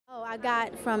I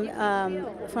got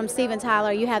from Steven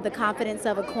Tyler, you have the confidence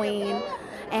of a queen,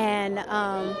 and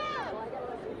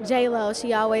J-Lo,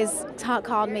 she always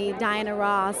called me Diana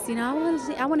Ross. You know,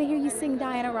 I want to hear you sing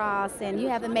Diana Ross, and you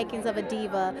have the makings of a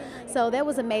diva. So that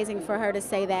was amazing for her to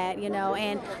say that, you know,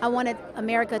 and I wanted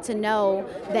America to know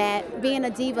that being a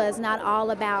diva is not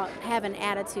all about having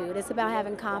attitude. It's about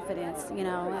having confidence, you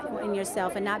know, in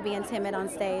yourself and not being timid on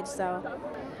stage. So.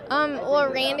 Well,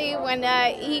 Randy, when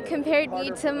he compared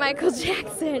me to Michael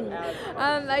Jackson,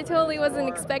 I totally wasn't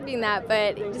expecting that,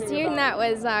 but just hearing that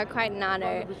was quite an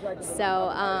honor.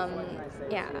 So,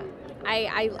 yeah,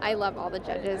 I love all the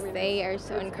judges. They are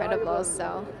so incredible.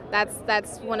 So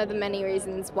that's one of the many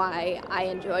reasons why I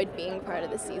enjoyed being part of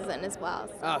the season as well.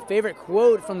 Favorite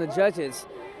quote from the judges?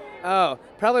 Oh,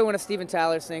 probably one of Steven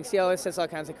Tyler's things. He always says all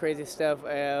kinds of crazy stuff.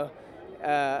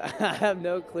 I have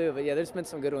no clue, but yeah, there's been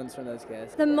some good ones from those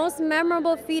guys. The most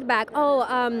memorable feedback,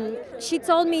 she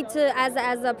told me to,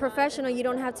 as a professional, you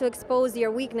don't have to expose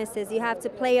your weaknesses, you have to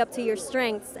play up to your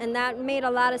strengths, and that made a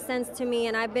lot of sense to me,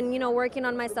 and I've been, working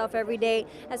on myself every day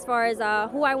as far as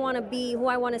who I want to be, who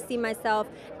I want to see myself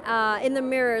in the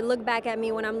mirror, look back at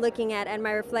me when I'm looking at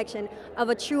my reflection of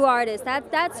a true artist.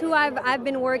 That's who I've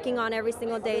been working on every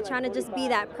single day, trying to just be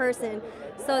that person,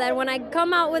 so that when I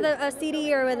come out with a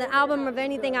CD or with an album of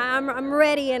anything, I'm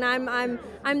ready, and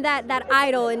I'm that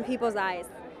idol in people's eyes.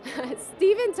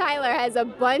 Steven Tyler has a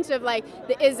bunch of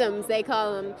the isms, they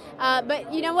call them.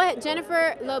 But you know what?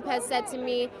 Jennifer Lopez said to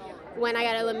me when I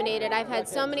got eliminated, I've had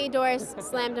so many doors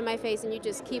slammed in my face and you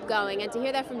just keep going. And to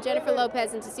hear that from Jennifer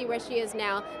Lopez and to see where she is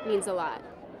now means a lot.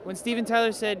 When Steven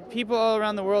Tyler said, people all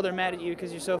around the world are mad at you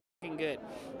because you're so f***ing good.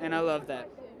 And I love that.